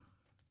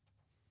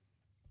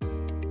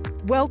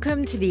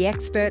Welcome to the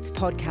Experts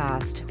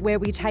Podcast, where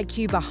we take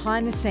you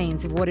behind the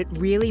scenes of what it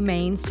really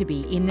means to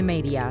be in the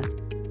media.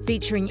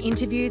 Featuring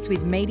interviews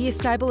with media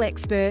stable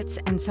experts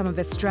and some of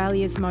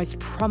Australia's most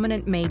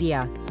prominent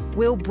media.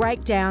 We'll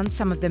break down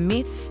some of the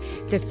myths,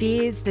 the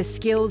fears, the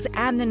skills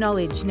and the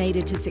knowledge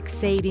needed to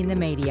succeed in the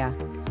media.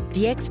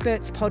 The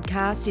Experts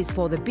Podcast is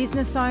for the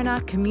business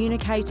owner,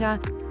 communicator,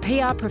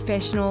 PR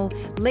professional,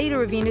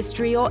 leader of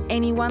industry or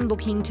anyone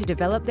looking to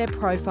develop their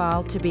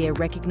profile to be a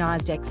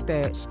recognised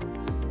expert.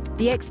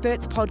 The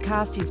Experts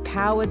Podcast is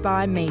powered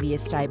by Media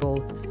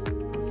Stable.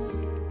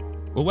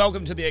 Well,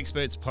 welcome to the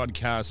Experts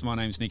Podcast. My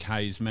name's Nick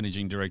Hayes,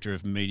 Managing Director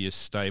of Media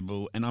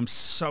Stable, and I'm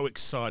so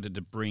excited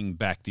to bring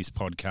back this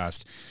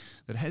podcast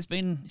that has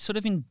been sort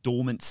of in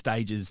dormant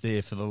stages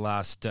there for the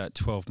last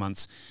 12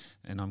 months,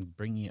 and I'm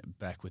bringing it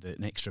back with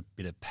an extra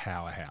bit of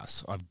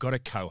powerhouse. I've got a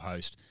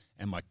co-host,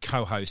 and my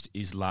co-host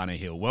is Lana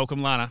Hill.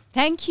 Welcome, Lana.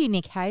 Thank you,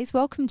 Nick Hayes.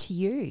 Welcome to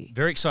you.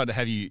 Very excited to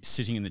have you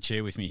sitting in the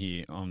chair with me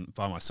here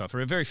by my side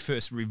for our very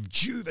first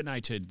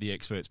rejuvenated The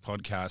Experts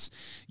Podcast.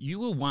 You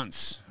were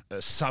once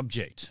a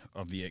subject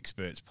of The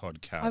Experts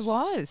Podcast. I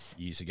was.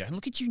 Years ago. And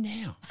look at you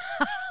now.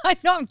 I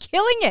know, I'm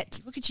killing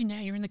it. Look at you now.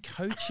 You're in the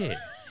co-chair.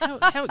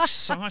 How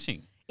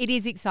exciting. It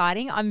is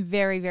exciting. I'm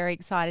very, very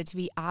excited to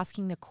be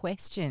asking the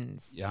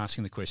questions. You're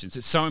asking the questions.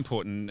 It's so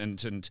important,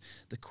 and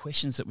the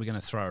questions that we're going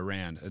to throw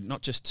around are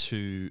not just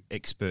to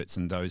experts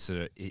and those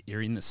that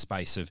are in the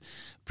space of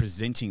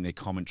presenting their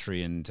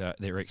commentary and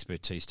their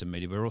expertise to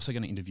media. We're also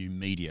going to interview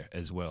media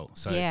as well.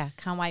 So yeah,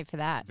 can't wait for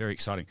that. Very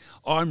exciting.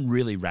 I'm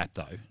really rapt,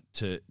 though,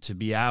 to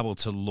be able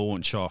to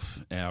launch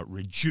off our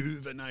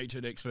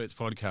rejuvenated Experts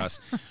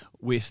Podcast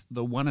with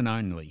the one and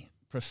only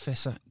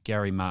Professor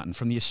Gary Martin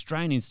from the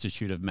Australian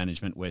Institute of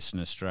Management, Western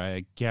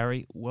Australia.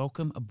 Gary,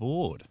 welcome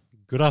aboard.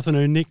 Good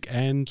afternoon, Nick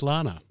and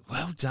Lana.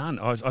 Well done.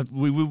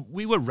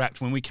 We were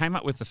rapt when we came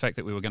up with the fact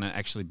that we were going to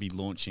actually be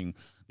launching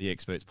the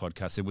Experts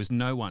Podcast. There was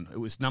no one. It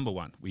was number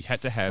one. We had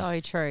to have...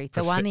 So true.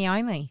 The one, the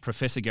only.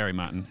 Professor Gary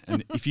Martin.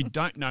 And if you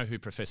don't know who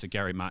Professor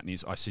Gary Martin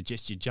is, I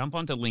suggest you jump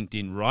onto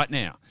LinkedIn right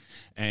now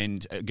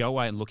and go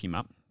away and look him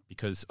up,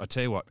 because I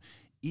tell you what,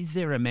 is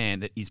there a man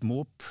that is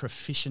more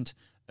proficient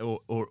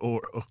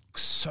or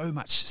so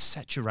much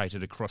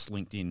saturated across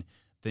LinkedIn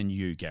than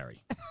you,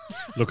 Gary?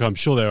 Look, I'm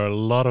sure there are a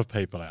lot of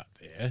people out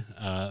there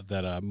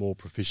that are more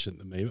proficient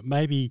than me, but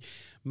maybe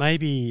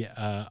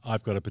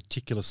I've got a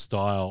particular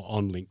style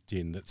on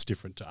LinkedIn that's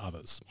different to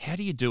others. How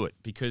do you do it?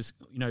 Because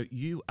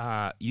you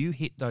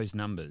hit those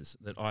numbers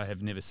that I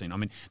have never seen. I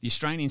mean, the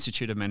Australian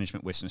Institute of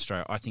Management, Western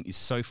Australia, I think is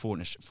so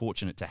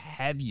fortunate to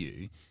have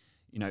you,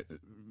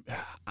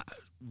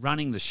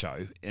 running the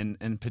show,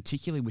 and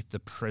particularly with the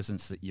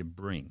presence that you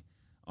bring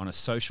on a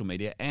social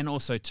media and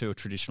also to a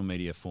traditional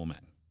media format.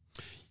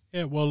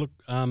 Yeah, well, look,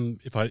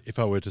 if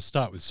I were to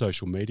start with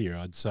social media,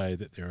 I'd say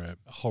that there are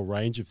a whole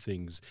range of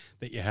things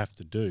that you have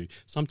to do.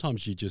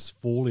 Sometimes you just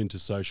fall into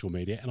social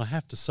media, and I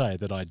have to say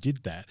that I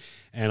did that,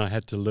 and I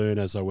had to learn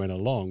as I went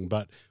along.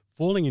 But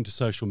falling into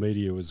social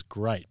media was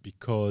great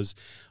because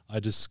I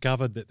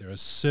discovered that there are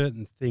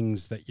certain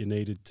things that you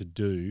needed to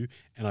do,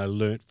 and I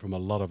learnt from a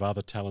lot of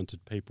other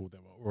talented people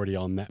that were already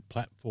on that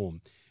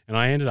platform. And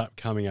I ended up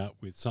coming up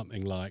with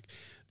something like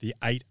the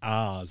 8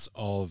 R's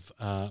of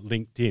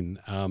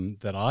LinkedIn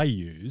that I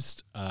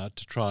used to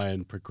try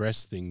and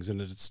progress things.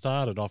 And it had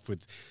started off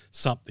with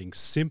something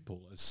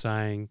simple as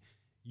saying,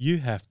 you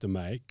have to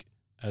make,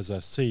 as a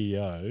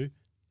CEO,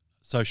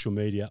 social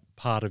media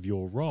part of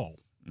your role.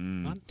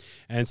 Right?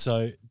 And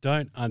so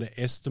don't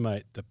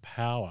underestimate the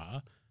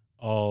power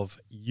of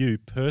you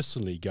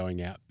personally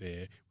going out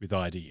there with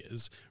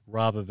ideas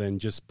rather than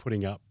just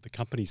putting up the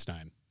company's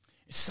name.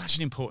 It's such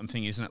an important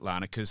thing, isn't it,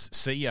 Lana? Because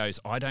CEOs,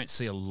 I don't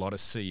see a lot of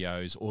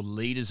CEOs or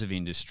leaders of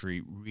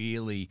industry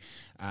really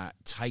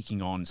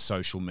taking on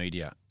social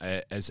media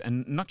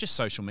and not just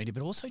social media,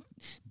 but also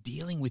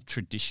dealing with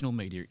traditional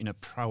media in a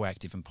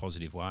proactive and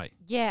positive way.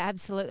 Yeah,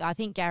 absolutely. I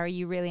think, Gary,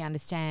 you really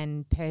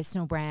understand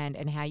personal brand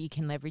and how you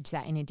can leverage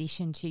that in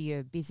addition to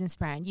your business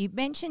brand. You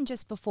mentioned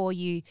just before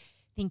you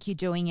think you're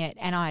doing it,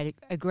 and I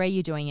agree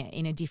you're doing it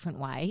in a different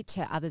way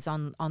to others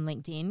on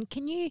LinkedIn.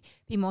 Can you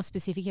be more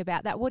specific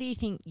about that? What do you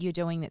think you're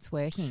doing that's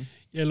working?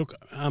 Yeah, look,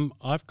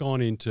 I've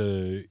gone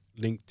into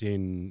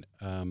LinkedIn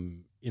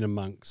in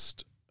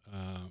amongst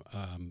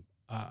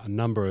a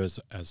number, as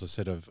I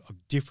said, of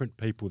different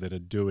people that are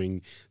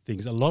doing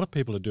things. A lot of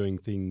people are doing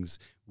things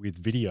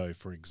with video,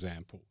 for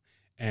example,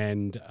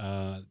 and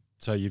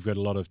so you've got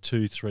a lot of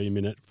 2, 3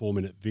 minute, 4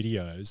 minute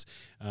videos.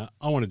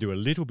 I want to do a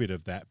little bit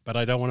of that, but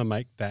I don't want to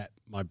make that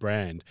my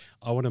brand.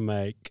 I want to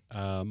make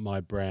my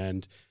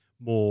brand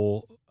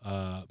more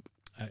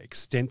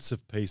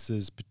extensive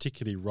pieces,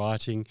 particularly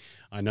writing.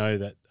 I know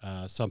that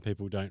some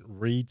people don't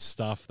read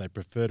stuff. They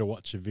prefer to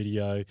watch a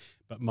video,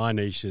 but my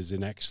niche is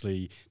in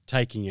actually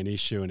taking an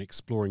issue and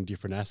exploring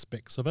different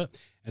aspects of it.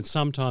 And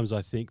sometimes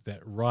I think that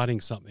writing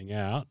something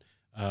out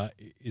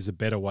is a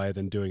better way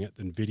than doing it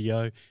than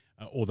video.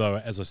 Although,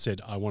 as I said,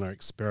 I want to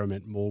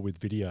experiment more with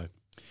video.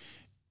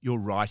 your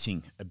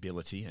writing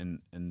ability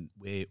and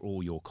where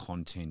all your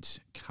content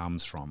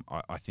comes from.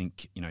 I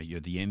think, you're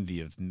the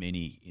envy of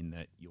many in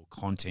that your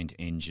content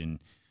engine,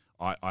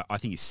 I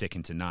think, is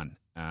second to none,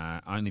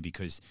 only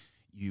because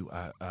you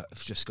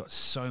have just got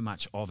so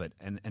much of it,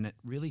 and it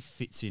really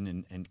fits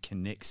in and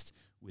connects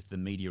with the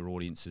media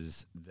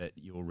audiences that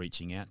you're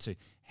reaching out to.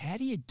 How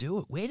do you do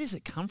it? Where does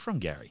it come from,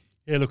 Gary?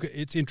 Yeah, look,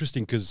 it's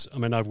interesting because,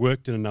 I've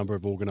worked in a number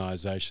of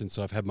organisations,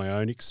 so I've had my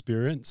own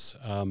experience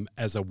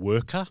as a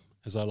worker,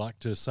 as I like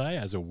to say,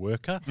 as a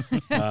worker.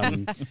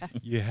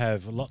 You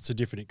have lots of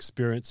different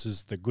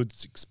experiences, the good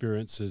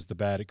experiences, the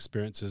bad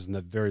experiences, and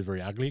the very,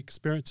 very ugly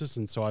experiences,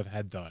 and so I've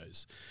had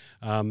those.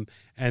 And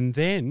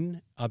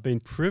then I've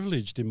been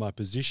privileged in my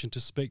position to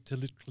speak to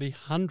literally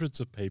hundreds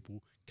of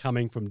people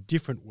coming from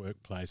different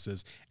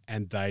workplaces,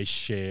 and they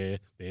share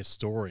their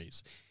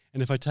stories.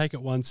 And if I take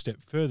it one step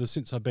further,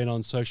 since I've been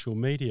on social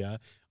media,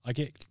 I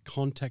get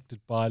contacted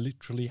by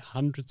literally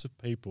hundreds of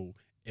people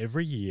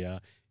every year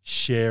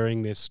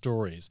sharing their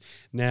stories.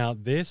 Now,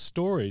 their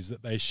stories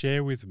that they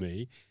share with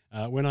me,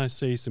 when I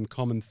see some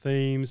common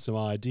themes, some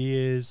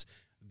ideas,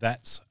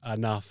 that's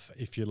enough,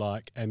 if you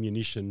like,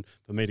 ammunition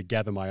for me to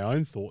gather my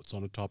own thoughts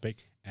on a topic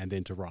and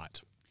then to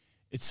write.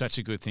 It's such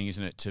a good thing,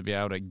 isn't it, to be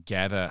able to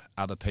gather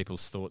other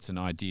people's thoughts and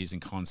ideas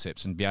and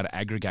concepts and be able to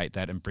aggregate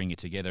that and bring it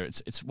together.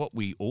 It's what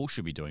we all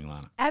should be doing,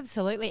 Lana.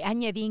 Absolutely.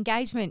 And the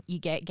engagement you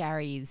get,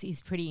 Gary,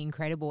 is pretty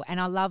incredible. And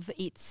I love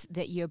it's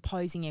that you're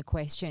posing a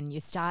question,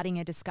 you're starting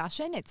a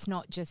discussion. It's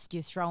not just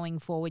you're throwing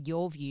forward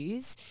your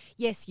views.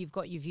 Yes, you've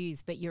got your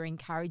views, but you're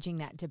encouraging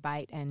that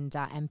debate and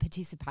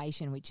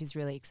participation, which is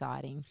really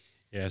exciting.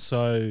 Yeah,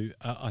 so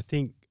I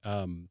think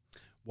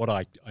what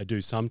I do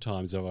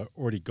sometimes, I've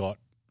already got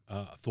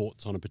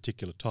thoughts on a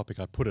particular topic,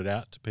 I put it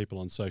out to people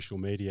on social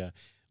media.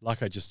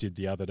 Like I just did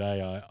the other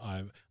day,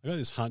 I got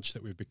this hunch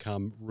that we've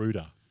become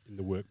ruder in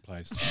the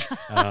workplace.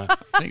 I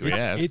think we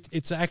have.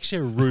 It's actually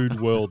a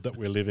rude world that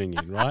we're living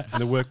in, right?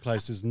 And the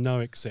workplace is no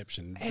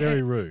exception.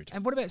 Very rude.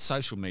 And what about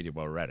social media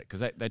while we're at it?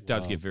 Because that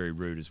does get very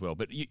rude as well.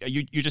 But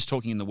you're just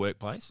talking in the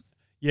workplace?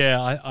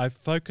 Yeah, I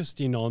focused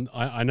in on,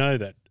 I know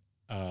that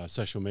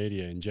social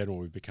media in general,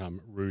 we've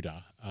become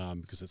ruder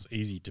because it's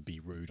easy to be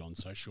rude on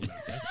social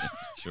media.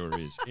 Sure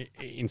is.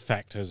 In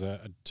fact,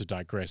 to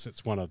digress,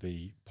 it's one of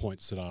the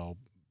points that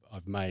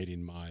I've made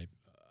in my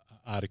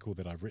article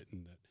that I've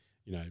written,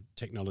 that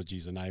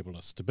technologies enable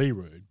us to be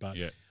rude. But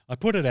yeah. I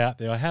put it out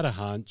there. I had a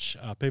hunch.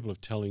 People are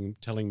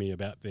telling me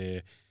about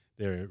their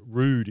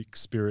rude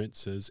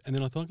experiences, and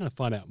then I thought I'm going to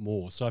find out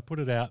more. So I put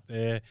it out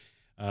there.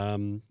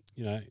 Do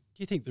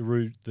you think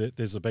that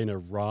there's been a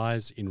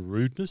rise in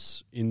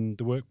rudeness in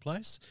the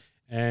workplace?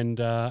 And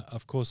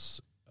of course,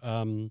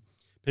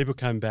 people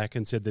came back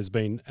and said there's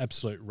been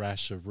absolute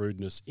rash of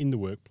rudeness in the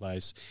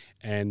workplace,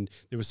 and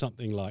there was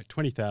something like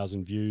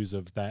 20,000 views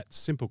of that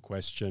simple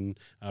question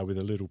with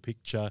a little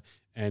picture,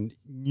 and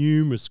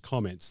numerous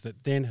comments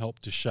that then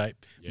helped to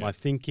shape my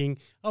thinking.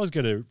 I was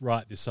going to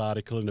write this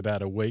article in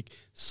about a week.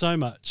 So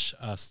much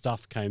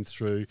stuff came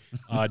through.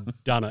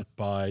 I'd done it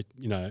by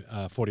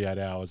 48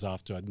 hours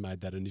after I'd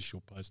made that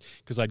initial post,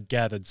 because I'd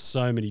gathered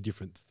so many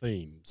different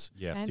themes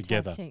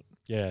together. Fantastic.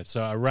 Yeah,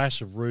 so a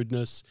rash of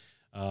rudeness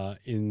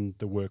in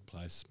the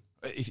workplace.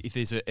 If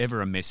there's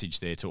ever a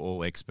message there to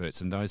all experts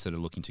and those that are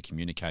looking to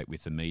communicate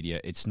with the media,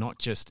 it's not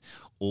just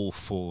all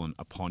fallen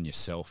upon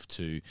yourself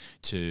to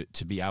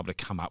be able to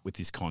come up with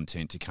this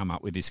content, to come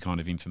up with this kind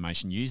of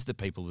information. Use the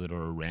people that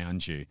are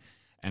around you.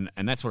 And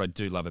that's what I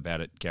do love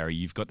about it, Gary.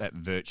 You've got that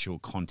virtual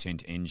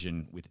content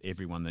engine with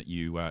everyone that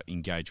you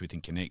engage with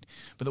and connect.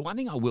 But the one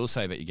thing I will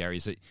say about you, Gary,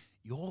 is that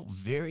you're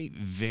very,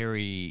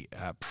 very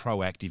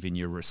proactive in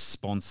your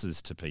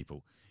responses to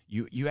people.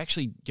 You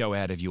actually go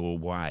out of your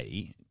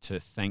way to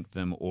thank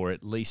them, or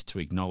at least to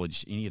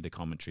acknowledge any of the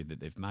commentary that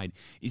they've made.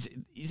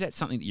 Is that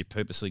something that you've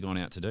purposely gone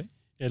out to do?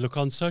 Yeah, look,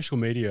 on social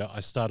media, I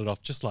started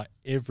off just like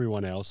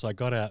everyone else. I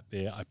got out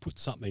there, I put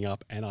something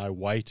up, and I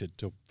waited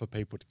for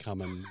people to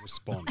come and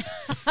respond.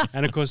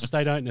 And, of course,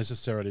 they don't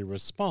necessarily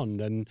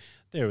respond, and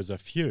there was a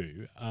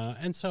few.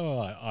 And so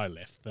I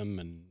left them,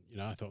 and,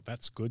 I thought,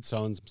 that's good.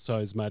 So-and-so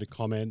has made a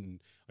comment, and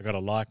I got a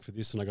like for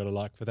this and I got a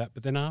like for that.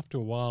 But then after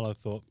a while, I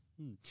thought,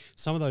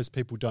 some of those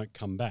people don't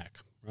come back,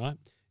 right?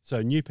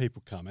 So new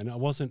people come, and I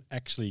wasn't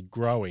actually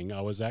growing.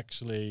 I was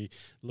actually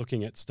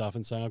looking at stuff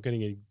and saying, I'm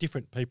getting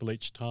different people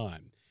each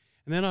time.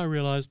 And then I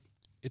realised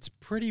it's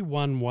pretty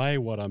one way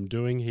what I'm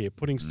doing here,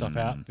 putting stuff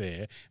out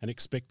there and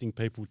expecting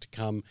people to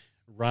come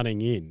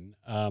running in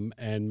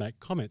and make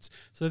comments.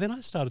 So then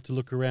I started to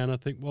look around and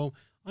think, well,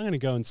 I'm going to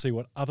go and see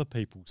what other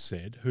people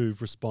said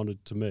who've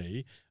responded to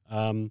me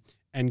and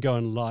go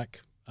and like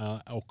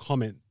or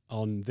comment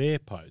on their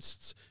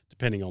posts,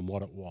 depending on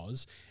what it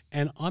was.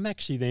 And I'm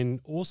actually then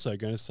also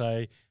going to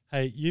say,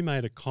 hey, you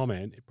made a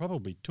comment. It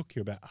probably took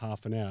you about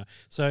half an hour.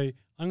 So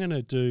I'm going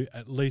to do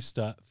at least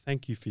a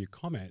thank you for your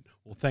comment,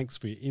 or thanks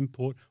for your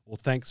input, or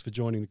thanks for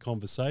joining the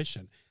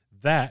conversation.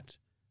 That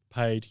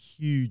paid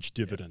huge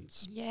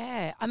dividends.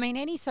 Yeah. I mean,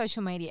 any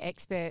social media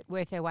expert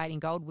worth their weight in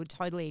gold would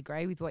totally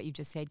agree with what you've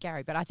just said,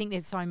 Gary. But I think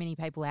there's so many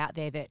people out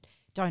there that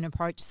don't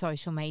approach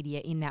social media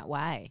in that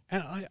way.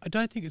 And I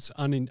don't think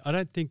I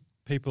don't think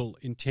people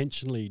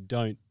intentionally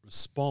don't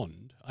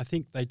respond. I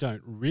think they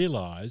don't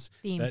realise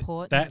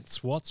that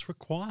that's what's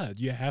required.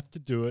 You have to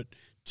do it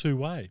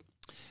two-way.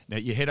 Now,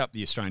 you head up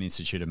the Australian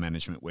Institute of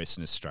Management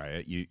Western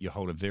Australia. You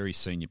hold a very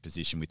senior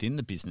position within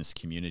the business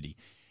community.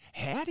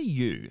 How do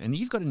you, and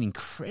you've got an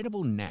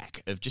incredible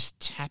knack of just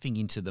tapping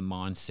into the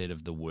mindset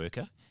of the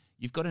worker.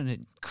 You've got an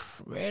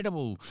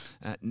incredible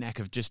knack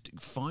of just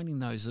finding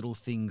those little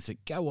things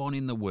that go on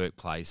in the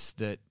workplace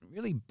that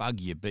really bug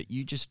you, but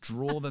you just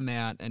draw them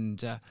out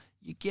and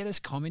you get us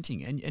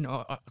commenting. And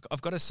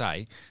I've got to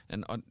say,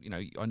 and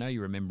I know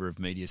you're a member of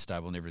Media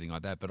Stable and everything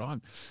like that, but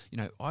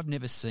I've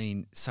never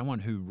seen someone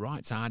who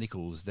writes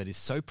articles that is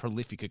so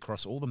prolific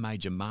across all the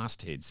major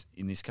mastheads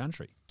in this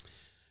country.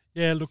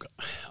 Yeah, look,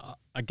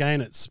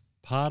 again, it's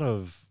part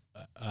of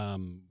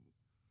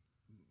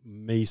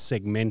me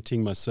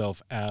segmenting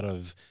myself out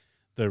of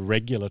the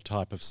regular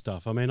type of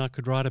stuff. I mean, I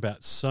could write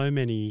about so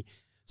many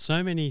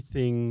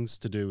things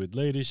to do with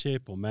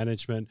leadership or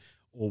management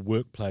or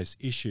workplace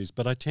issues,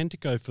 but I tend to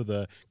go for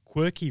the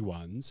quirky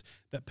ones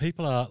that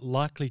people are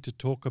likely to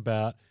talk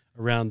about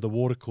around the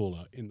water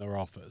cooler in their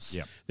office.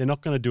 Yep. They're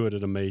not going to do it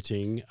at a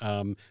meeting.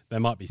 They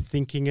might be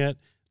thinking it.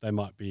 They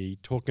might be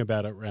talking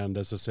about it around,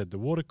 as I said, the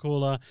water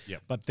cooler.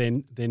 Yep. But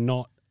then they're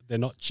not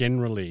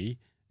generally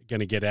going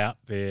to get out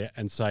there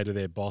and say to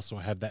their boss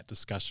or have that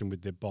discussion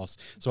with their boss.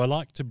 So I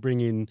like to bring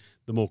in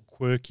the more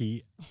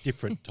quirky,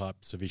 different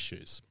types of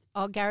issues.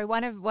 Oh, Gary,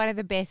 one of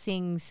the best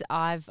things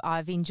I've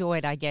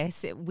enjoyed, I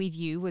guess, with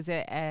you was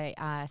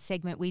a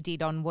segment we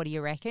did on What Do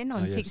You Reckon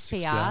on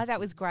 6PR. That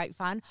was great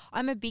fun.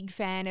 I'm a big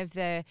fan of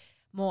the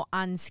more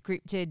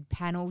unscripted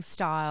panel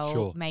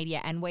style media,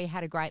 and we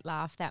had a great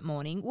laugh that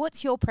morning.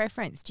 What's your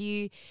preference? Do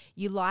you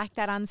like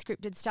that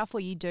unscripted stuff,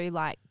 or you do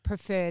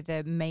prefer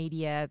the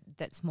media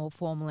that's more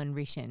formal and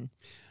written?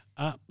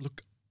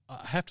 Look,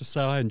 I have to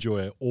say I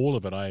enjoy all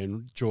of it. I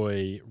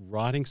enjoy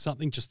writing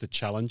something, just the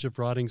challenge of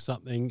writing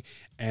something,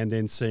 and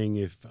then seeing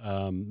if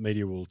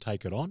media will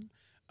take it on.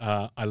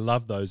 I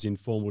love those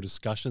informal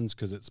discussions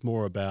because it's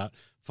more about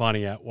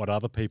finding out what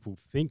other people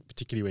think,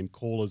 particularly when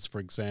callers, for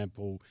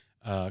example,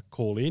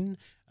 call in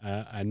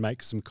and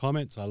make some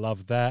comments. I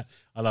love that.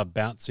 I love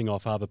bouncing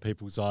off other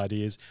people's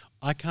ideas.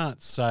 I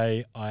can't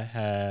say I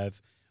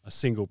have a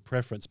single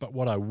preference, but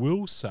what I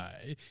will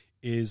say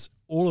is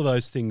all of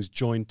those things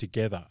joined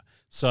together.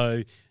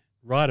 So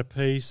write a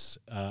piece,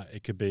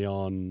 it could be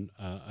on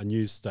a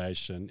news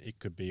station, it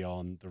could be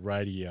on the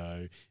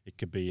radio, it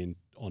could be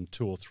on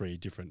 2 or 3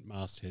 different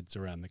mastheads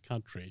around the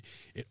country.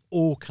 It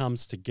all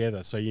comes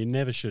together. So you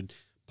never should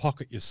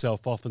pocket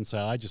yourself off and say,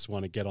 I just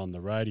want to get on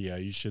the radio.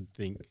 You should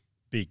think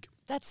big.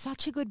 That's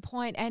such a good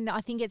point, and I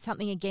think it's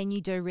something, again,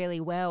 you do really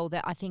well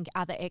that I think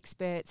other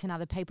experts and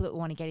other people that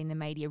want to get in the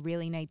media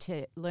really need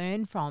to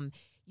learn from.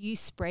 You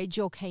spread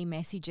your key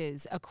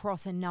messages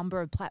across a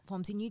number of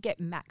platforms and you get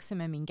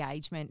maximum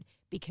engagement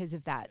because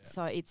of that. Yeah.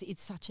 So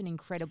it's such an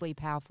incredibly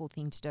powerful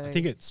thing to do. I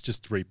think it's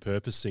just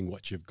repurposing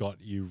what you've got.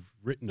 You've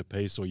written a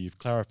piece or you've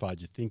clarified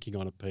your thinking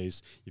on a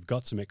piece. You've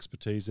got some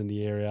expertise in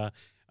the area.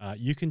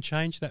 You can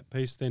change that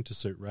piece then to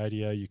suit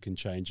radio. You can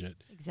change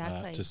it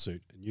to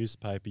suit a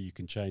newspaper. You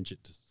can change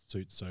it to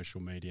suit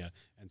social media,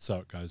 and so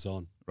it goes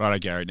on. Righto,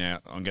 Gary. Now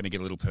I'm going to get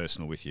a little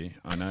personal with you.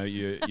 I know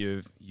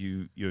you're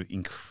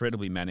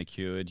incredibly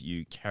manicured.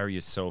 You carry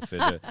yourself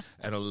at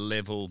a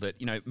level that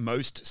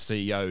most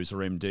CEOs or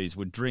MDs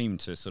would dream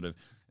to sort of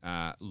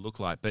look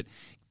like. But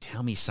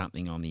tell me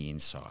something on the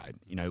inside.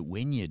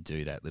 When you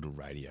do that little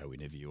radio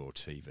interview or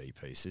TV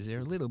piece, is there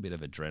a little bit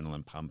of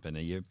adrenaline pumping?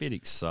 Are you a bit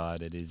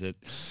excited? Is it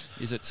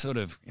sort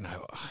of,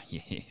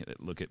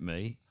 look at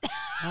me?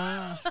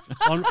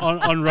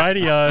 On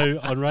radio,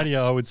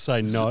 I would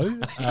say no.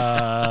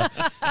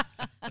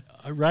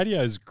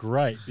 Radio is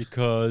great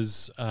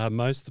because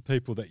most of the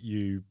people that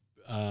you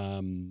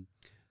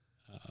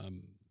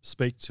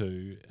speak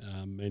to,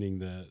 meaning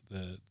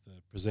the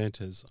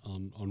presenters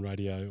on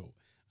radio,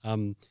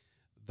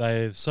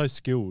 they're so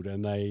skilled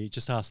and they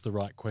just ask the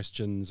right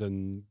questions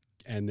and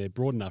they're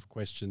broad enough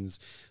questions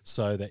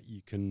so that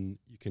you can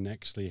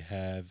actually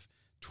have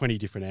 20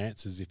 different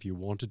answers if you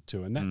wanted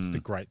to, and that's the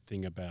great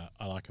thing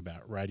I like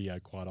about radio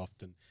quite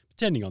often,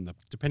 depending on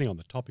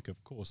the topic,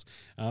 of course.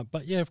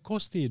 But yeah, of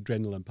course, the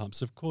adrenaline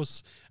pumps. Of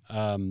course,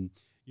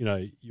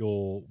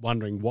 you're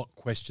wondering what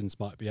questions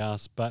might be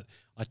asked. But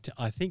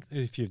I think that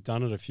if you've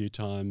done it a few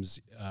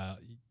times,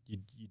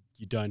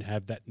 you don't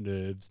have that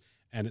nerves,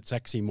 and it's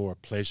actually more a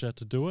pleasure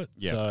to do it.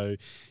 Yep. So,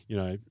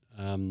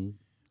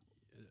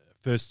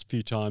 first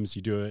few times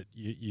you do it,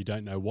 you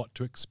don't know what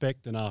to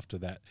expect, and after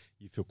that,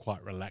 you feel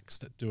quite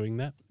relaxed at doing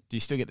that. Do you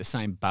still get the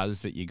same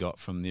buzz that you got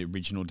from the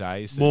original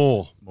days?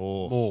 More.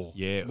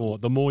 Yeah. More.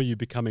 The more you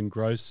become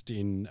engrossed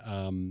in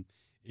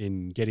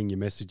getting your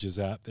messages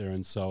out there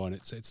and so on,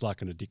 it's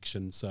like an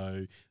addiction.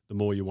 So the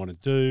more you want to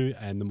do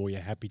and the more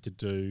you're happy to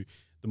do,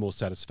 the more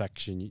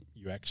satisfaction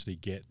you actually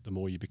get, the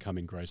more you become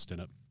engrossed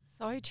in it.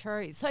 So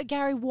true. So,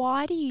 Gary,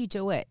 why do you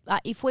do it?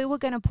 Like, if we were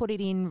going to put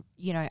it in,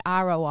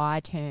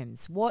 ROI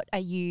terms, what are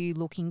you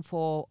looking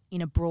for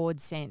in a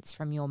broad sense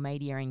from your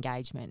media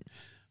engagement?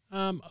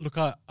 Look,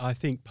 I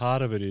think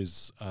part of it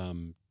is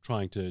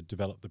trying to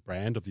develop the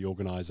brand of the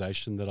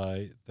organisation that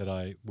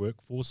I work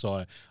for.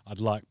 So I'd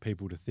like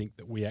people to think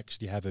that we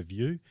actually have a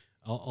view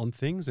on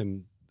things,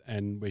 and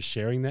we're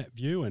sharing that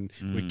view, and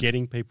we're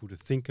getting people to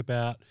think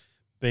about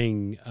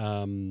being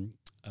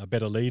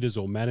better leaders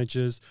or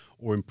managers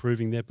or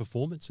improving their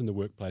performance in the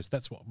workplace.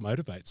 That's what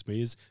motivates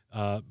me, is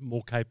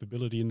more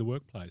capability in the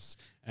workplace.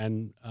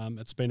 And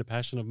it's been a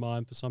passion of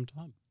mine for some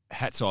time.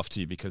 Hats off to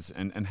you, because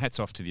and hats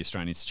off to the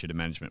Australian Institute of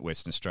Management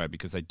Western Australia,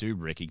 because they do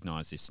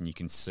recognise this, and you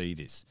can see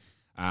this.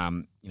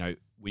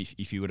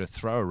 If you were to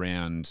throw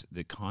around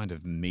the kind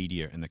of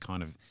media and the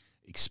kind of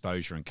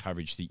exposure and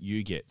coverage that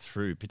you get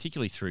through,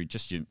 particularly through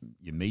just your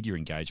media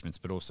engagements,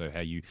 but also how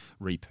you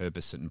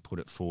repurpose it and put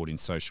it forward in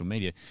social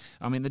media,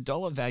 I mean, the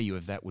dollar value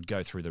of that would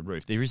go through the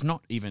roof. There is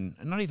not even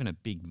a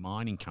big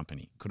mining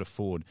company could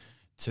afford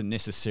to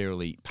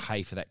necessarily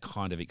pay for that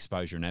kind of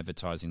exposure and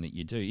advertising that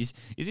you do. Is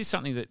this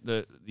something that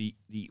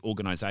the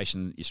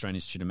organisation, the Australian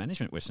Institute of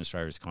Management Western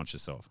Australia, is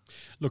conscious of?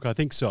 Look, I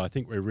think so. I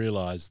think we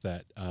realise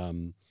that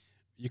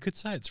you could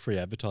say it's free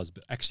advertising,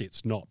 but actually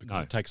it's not,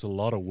 because it takes a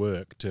lot of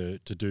work to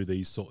do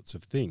these sorts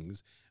of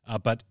things.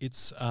 But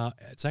it's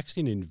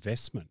actually an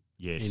investment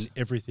in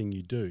everything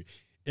you do.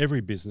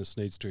 Every business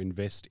needs to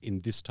invest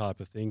in this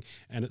type of thing,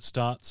 and it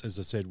starts, as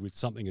I said, with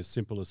something as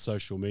simple as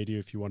social media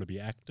if you want to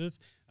be active.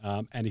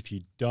 And if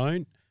you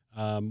don't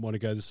want to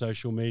go to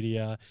social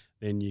media,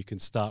 then you can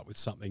start with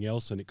something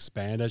else and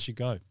expand as you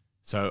go.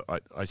 So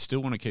I still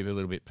want to keep it a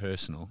little bit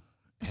personal.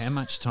 How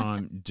much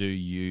time do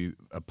you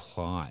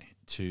apply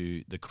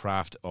to the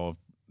craft of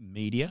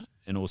media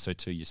and also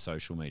to your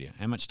social media?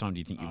 How much time do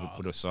you think you would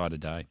put aside a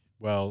day?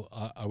 Well,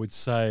 I would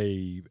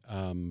say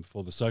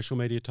for the social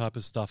media type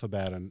of stuff,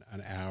 about an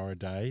hour a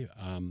day.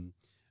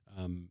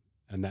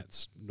 And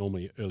that's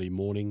normally early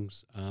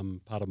mornings,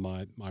 part of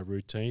my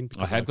routine.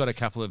 I have got a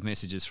couple of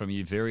messages from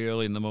you very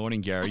early in the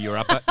morning, Gary. You're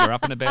up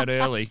and about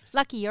early.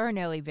 Lucky you're an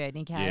early bird,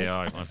 Nick Hayes.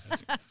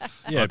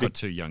 Yeah, I've got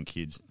two young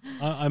kids.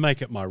 I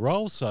make it my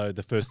role, so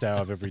the first hour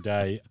of every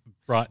day,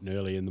 bright and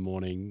early in the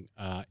morning,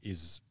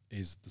 is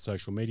the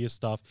social media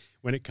stuff.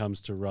 When it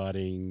comes to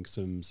writing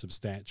some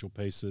substantial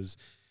pieces,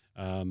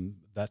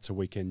 that's a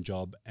weekend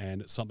job,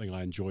 and it's something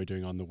I enjoy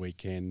doing on the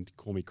weekend.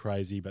 Call me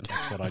crazy, but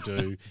that's what I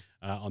do.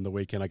 On the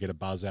weekend, I get a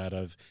buzz out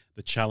of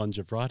the challenge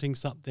of writing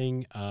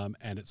something,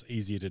 and it's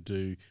easier to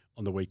do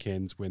on the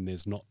weekends when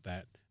there's not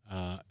that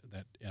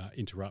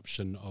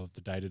interruption of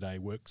the day-to-day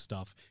work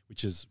stuff,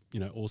 which is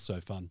also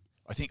fun.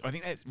 I think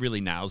that really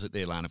nails it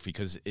there, Lana,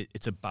 because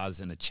it's a buzz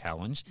and a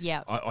challenge.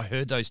 Yeah, I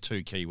heard those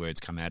two key words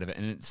come out of it,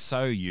 and it's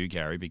so you,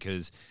 Gary,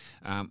 because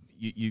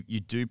you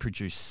do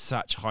produce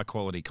such high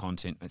quality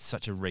content at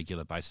such a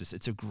regular basis.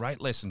 It's a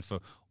great lesson for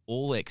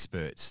all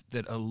experts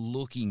that are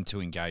looking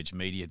to engage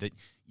media, that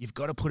you've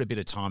got to put a bit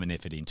of time and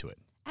effort into it.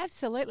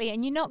 Absolutely.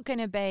 And you're not going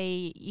to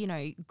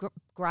be,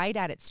 great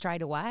at it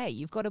straight away.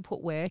 You've got to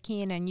put work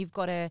in, and you've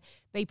got to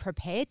be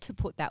prepared to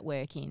put that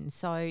work in.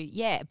 So,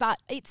 yeah,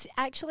 but it's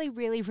actually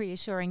really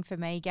reassuring for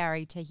me,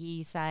 Gary, to hear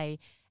you say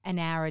an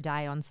hour a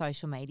day on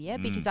social media,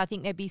 because I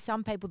think there'd be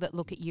some people that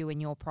look at you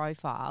and your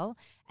profile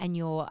and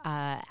your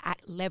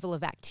level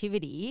of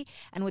activity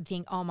and would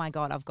think, oh my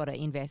God, I've got to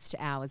invest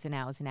hours and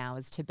hours and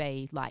hours to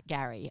be like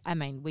Gary. I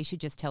mean, we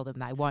should just tell them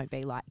they won't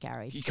be like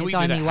Gary. There's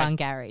only one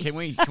Gary. Can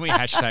we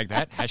hashtag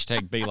that?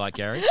 Hashtag be like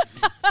Gary.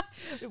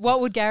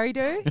 What would Gary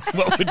do?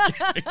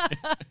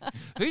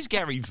 Who's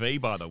Gary V,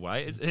 by the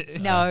way?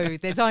 No,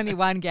 there's only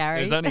one Gary.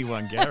 There's only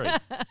one Gary.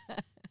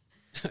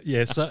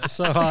 Yeah, so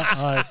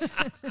I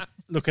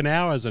look, an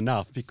hour is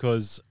enough,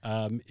 because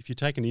if you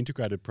take an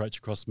integrated approach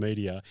across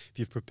media, if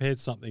you've prepared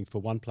something for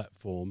one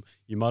platform,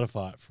 you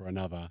modify it for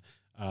another,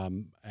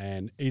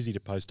 and easy to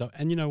post up.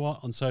 And you know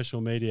what? On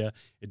social media,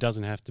 it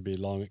doesn't have to be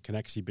long. It can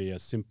actually be a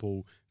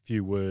simple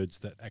few words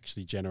that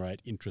actually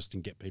generate interest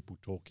and get people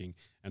talking.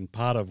 And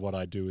part of what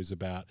I do is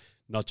about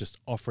not just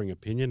offering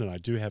opinion, and I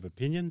do have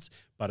opinions,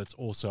 but it's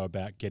also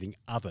about getting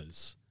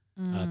others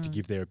to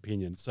give their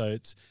opinion. So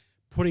it's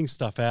putting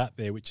stuff out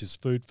there which is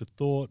food for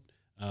thought.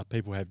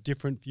 People have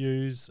different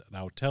views.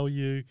 They'll tell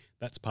you.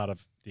 That's part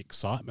of the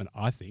excitement,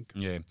 I think.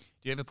 Yeah. Do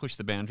you ever push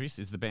the boundaries?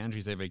 Do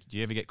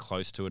you ever get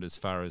close to it as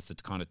far as the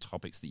kind of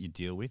topics that you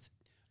deal with?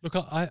 Look,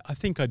 I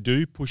think I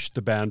do push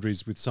the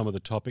boundaries with some of the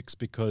topics,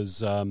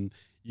 because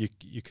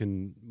you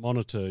can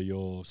monitor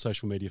your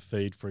social media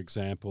feed, for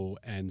example,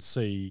 and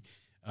see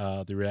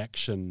the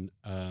reaction.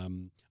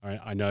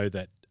 I know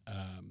that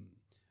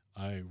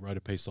I wrote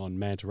a piece on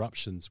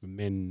man-interruptions, with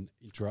men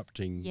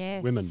interrupting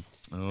women.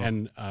 Oh.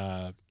 And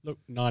look,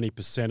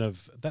 90%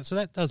 of that, so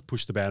that does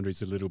push the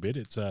boundaries a little bit.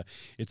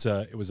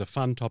 It was a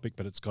fun topic,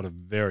 but it's got a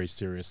very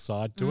serious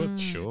side to it.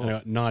 Sure.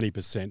 And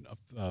 90%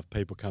 of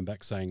people come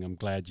back saying, "I'm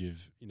glad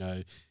you've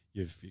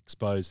you've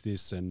exposed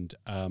this, and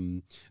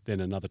then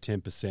another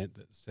 10%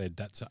 that said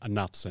that's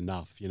enough's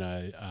enough.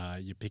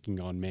 You're picking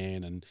on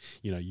man, and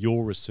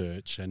your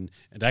research, and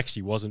it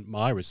actually wasn't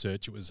my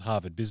research; it was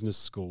Harvard Business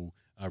School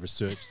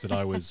research that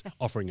I was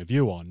offering a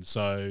view on.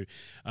 So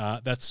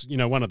that's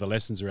one of the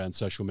lessons around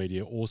social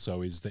media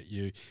also is that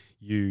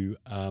you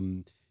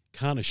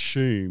can't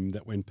assume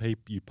that when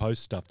you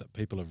post stuff that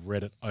people have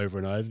read it over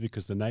and over,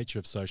 because the nature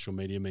of social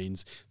media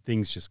means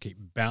things just keep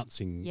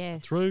bouncing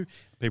through.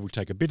 People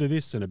take a bit of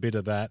this and a bit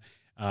of that.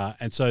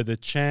 And so the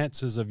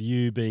chances of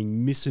you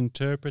being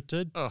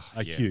misinterpreted are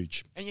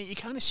huge. And you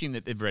can't assume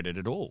that they've read it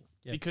at all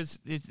because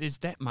there's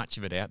that much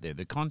of it out there.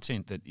 The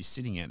content that is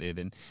sitting out there,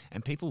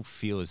 and people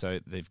feel as though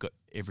they've got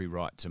every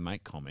right to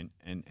make comment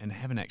and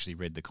haven't actually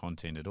read the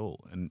content at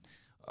all. And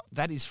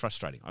that is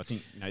frustrating. I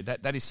think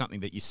that is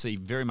something that you see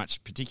very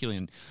much, particularly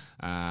in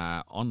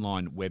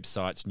online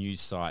websites,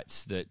 news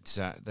sites, that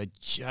they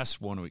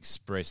just want to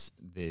express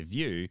their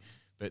view,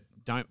 but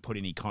don't put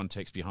any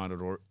context behind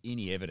it or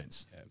any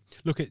evidence. Yeah.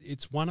 Look,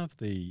 it's one of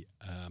the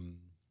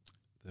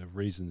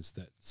reasons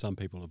that some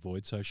people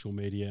avoid social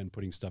media and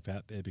putting stuff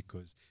out there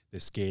because they're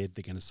scared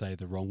they're going to say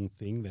the wrong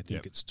thing. They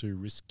think it's too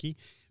risky.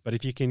 But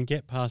if you can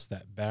get past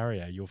that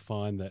barrier, you'll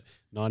find that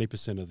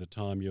 90% of the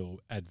time you'll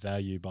add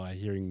value by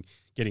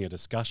getting a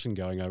discussion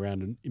going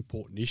around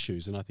important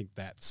issues. And I think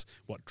that's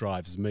what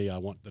drives me. I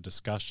want the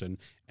discussion,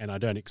 and I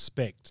don't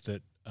expect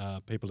that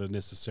people are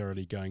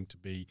necessarily going to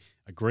be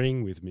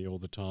agreeing with me all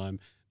the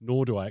time,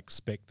 nor do I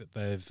expect that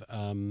they've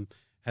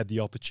had the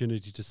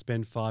opportunity to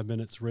spend 5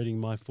 minutes reading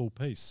my full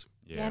piece.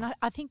 Yeah, and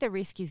I think the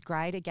risk is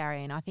greater,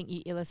 Gary, and I think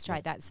you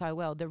illustrate that so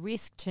well. The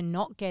risk to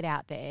not get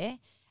out there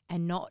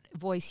and not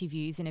voice your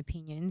views and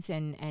opinions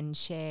and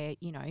share,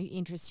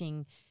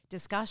 interesting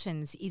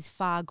discussions is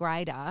far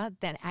greater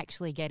than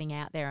actually getting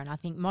out there. And I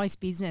think most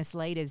business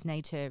leaders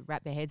need to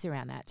wrap their heads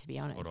around that, to be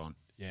honest. Spot on.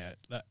 Yeah,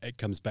 it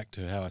comes back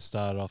to how I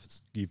started off.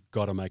 You've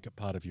got to make it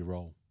part of your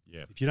role.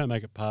 Yeah. If you don't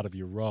make it part of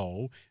your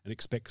role and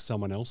expect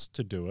someone else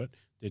to do it,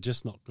 they're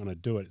just not going to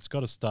do it. It's got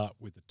to start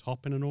with the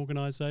top in an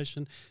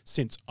organisation.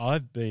 Since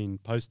I've been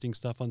posting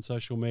stuff on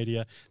social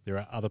media, there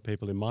are other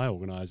people in my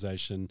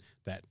organisation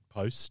that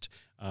post,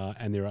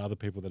 and there are other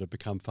people that have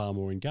become far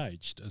more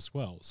engaged as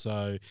well.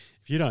 So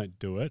if you don't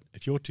do it,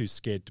 if you're too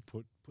scared to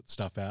put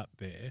stuff out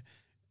there,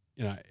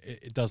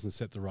 it doesn't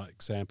set the right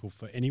example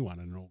for anyone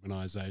in an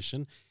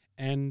organisation.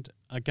 And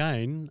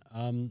again,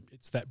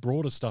 it's that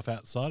broader stuff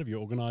outside of your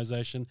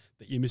organisation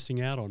that you're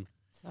missing out on.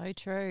 So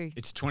true.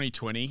 It's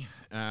 2020.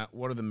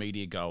 What are the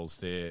media goals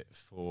there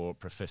for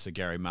Professor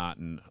Gary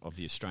Martin of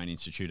the Australian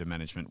Institute of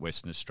Management,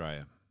 Western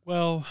Australia?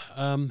 Well,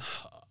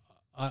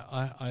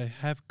 I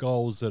have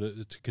goals that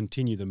are to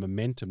continue the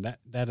momentum.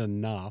 That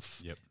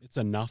enough. Yep. It's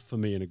enough for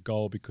me in a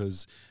goal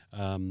because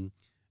last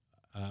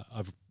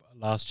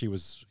year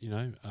was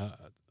a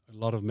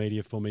lot of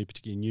media for me,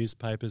 particularly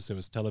newspapers. There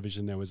was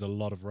television. There was a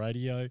lot of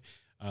radio.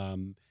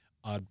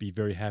 I'd be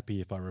very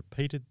happy if I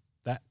repeated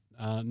that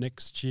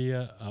next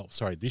year.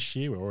 This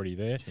year. We're already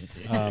there.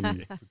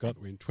 Forgot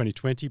we're in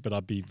 2020, but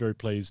I'd be very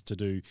pleased to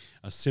do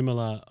a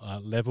similar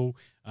level.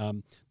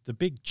 The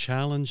big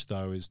challenge,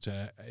 though,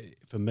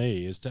 for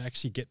me is to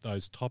actually get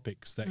those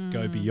topics that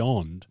go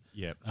beyond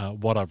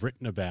what I've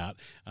written about.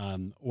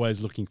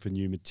 Always looking for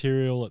new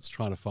material. It's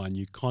trying to find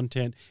new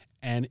content,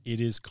 and it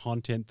is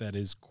content that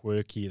is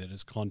quirky, that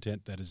is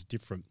content that is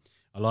different.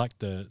 I like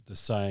the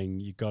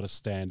saying, you got to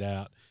stand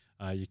out.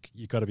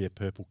 You got to be a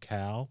purple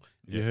cow.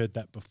 Have you heard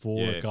that before?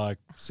 Yeah. A guy,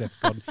 Seth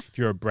Godin, if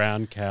you're a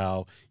brown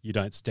cow, you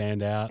don't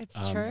stand out.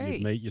 It's true.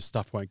 Your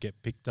stuff won't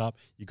get picked up.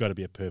 You got to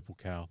be a purple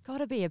cow. Got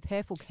to be a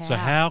purple cow. So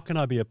how can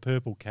I be a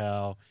purple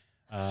cow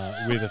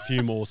with a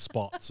few more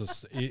spots?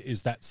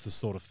 Is that's the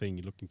sort of thing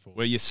you're looking for?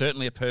 Well, you're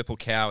certainly a purple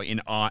cow in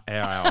our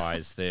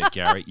eyes there,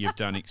 Gary. You've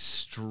done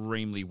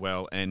extremely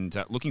well, and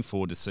looking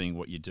forward to seeing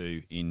what you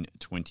do in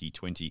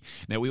 2020.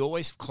 Now, we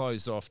always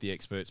close off the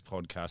Experts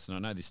podcast, and I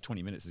know this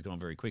 20 minutes has gone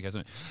very quick,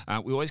 hasn't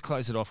it? We always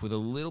close it off with a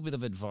little bit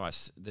of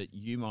advice that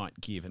you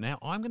might give. And now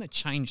I'm going to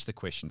change the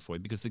question for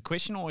you, because the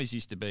question always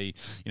used to be,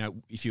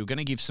 if you were going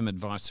to give some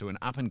advice to an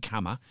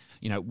up-and-comer,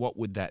 what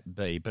would that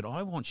be? But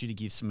I want you to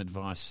give some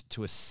advice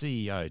to a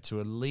CEO, to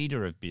a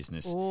leader of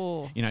business.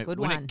 Oh, good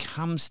when one. it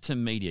comes to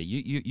media,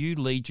 you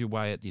lead your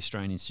way at the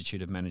Australian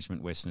Institute of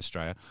Management, Western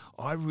Australia.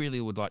 I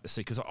really would like to see,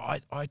 because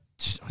I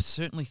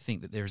certainly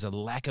think that there is a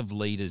lack of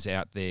leaders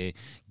out there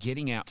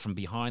getting out from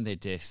behind their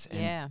desks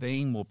and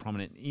being more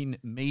prominent in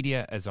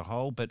media as a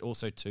whole, but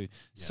also to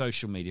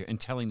social media and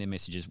telling their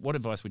messages. What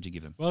advice would you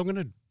give them? Well, I'm going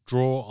to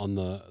draw on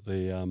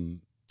the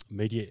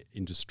media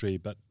industry,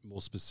 but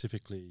more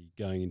specifically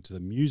going into the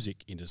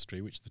music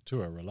industry, which the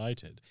two are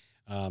related.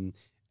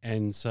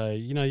 And so,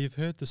 you've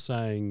heard the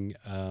saying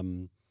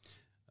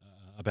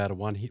about a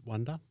one-hit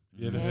wonder.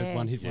 You ever heard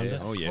one-hit wonder?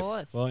 Oh, yeah. Of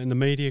course. Well, in the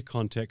media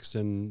context,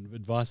 and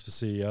advice for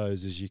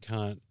CEOs is you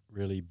can't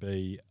really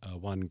be a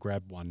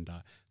one-grab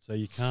wonder. So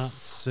you can't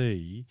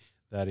see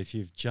that if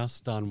you've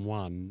just done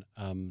one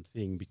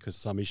thing because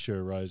some issue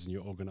arose in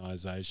your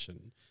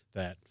organisation,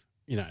 that,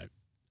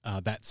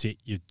 that's it.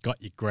 You've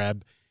got your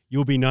grab.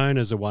 you'll be known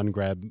as a one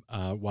grab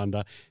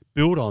wonder.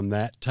 Build on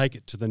that, take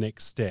it to the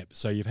next step.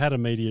 So you've had a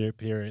media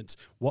appearance.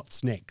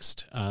 What's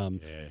next?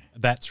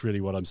 That's really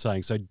what I'm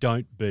saying. So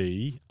don't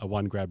be a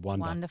one grab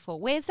wonder.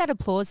 Wonderful. Where's that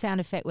applause sound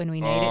effect when we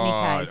need it, Nick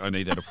Hayes? I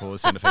need that applause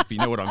sound effect. But you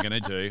know what I'm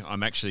going to do?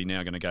 I'm actually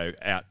now going to go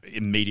out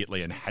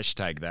immediately and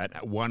hashtag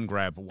that one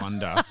grab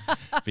wonder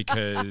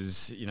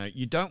because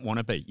you don't want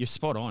to be. You're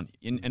spot on,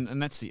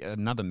 and that's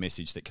another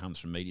message that comes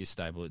from Media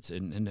Stable. It's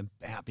and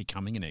about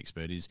becoming an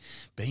expert is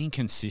being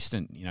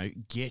consistent.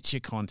 Get your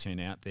content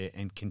out there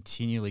and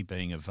continually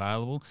being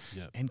available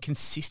and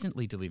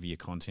consistently deliver your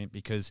content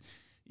because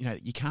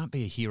you can't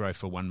be a hero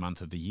for 1 month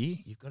of the year.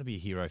 You've got to be a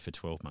hero for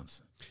 12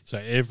 months. So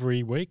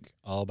every week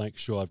I'll make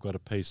sure I've got a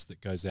piece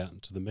that goes out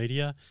into the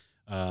media.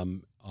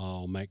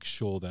 I'll make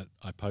sure that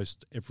I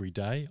post every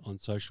day on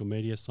social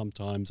media.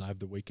 Sometimes I have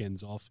the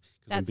weekends off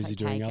because I'm busy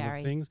doing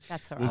other things.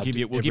 That's all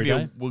right. We'll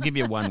give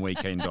you 1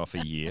 weekend off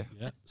a year.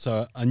 Yeah.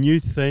 So a new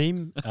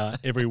theme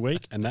every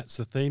week, and that's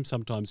the theme.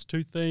 Sometimes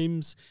 2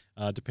 themes,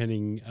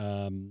 depending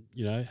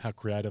how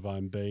creative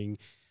I'm being.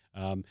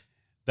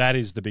 That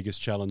is the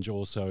biggest challenge.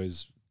 Also,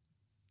 is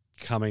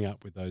coming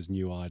up with those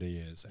new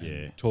ideas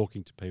and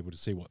talking to people to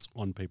see what's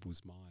on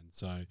people's minds.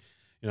 So,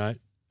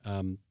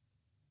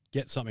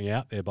 get something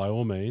out there by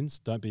all means.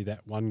 Don't be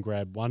that one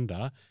grab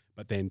wonder,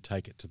 but then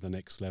take it to the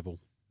next level.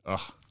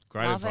 Oh,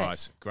 great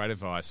advice. Great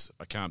advice.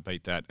 I can't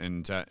beat that.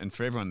 And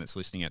for everyone that's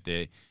listening out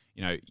there,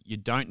 you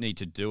don't need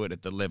to do it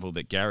at the level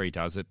that Gary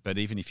does it, but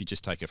even if you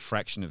just take a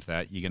fraction of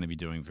that, you're going to be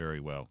doing very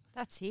well.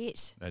 That's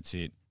it. That's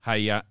it.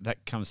 Hey,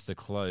 that comes to the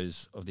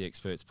close of the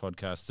Experts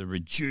Podcast, the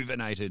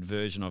rejuvenated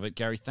version of it.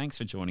 Gary, thanks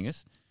for joining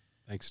us.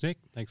 Thanks, Nick.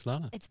 Thanks,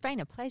 Lana. It's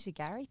been a pleasure,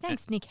 Gary.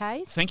 Thanks, Nick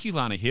Hayes. Thank you,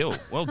 Lana Hill.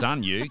 Well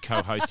done, you,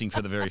 co-hosting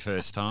for the very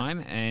first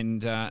time.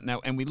 And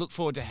we look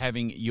forward to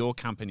having your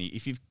company.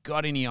 If you've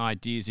got any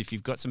ideas, if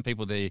you've got some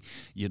people there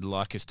you'd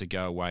like us to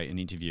go away and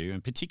interview,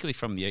 and particularly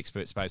from the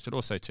expert space, but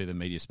also to the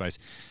media space,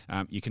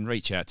 you can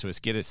reach out to us.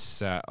 Get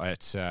us at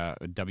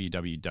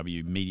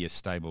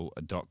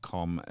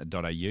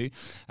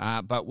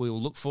www.mediastable.com.au. But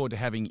we'll look forward to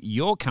having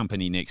your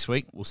company next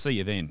week. We'll see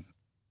you then.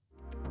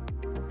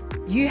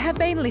 You have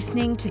been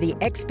listening to the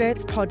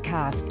Experts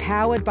Podcast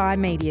powered by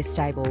Media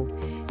Stable.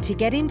 To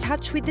get in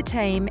touch with the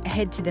team,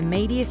 head to the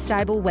Media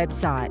Stable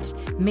website,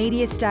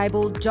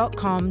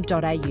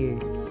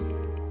 mediastable.com.au.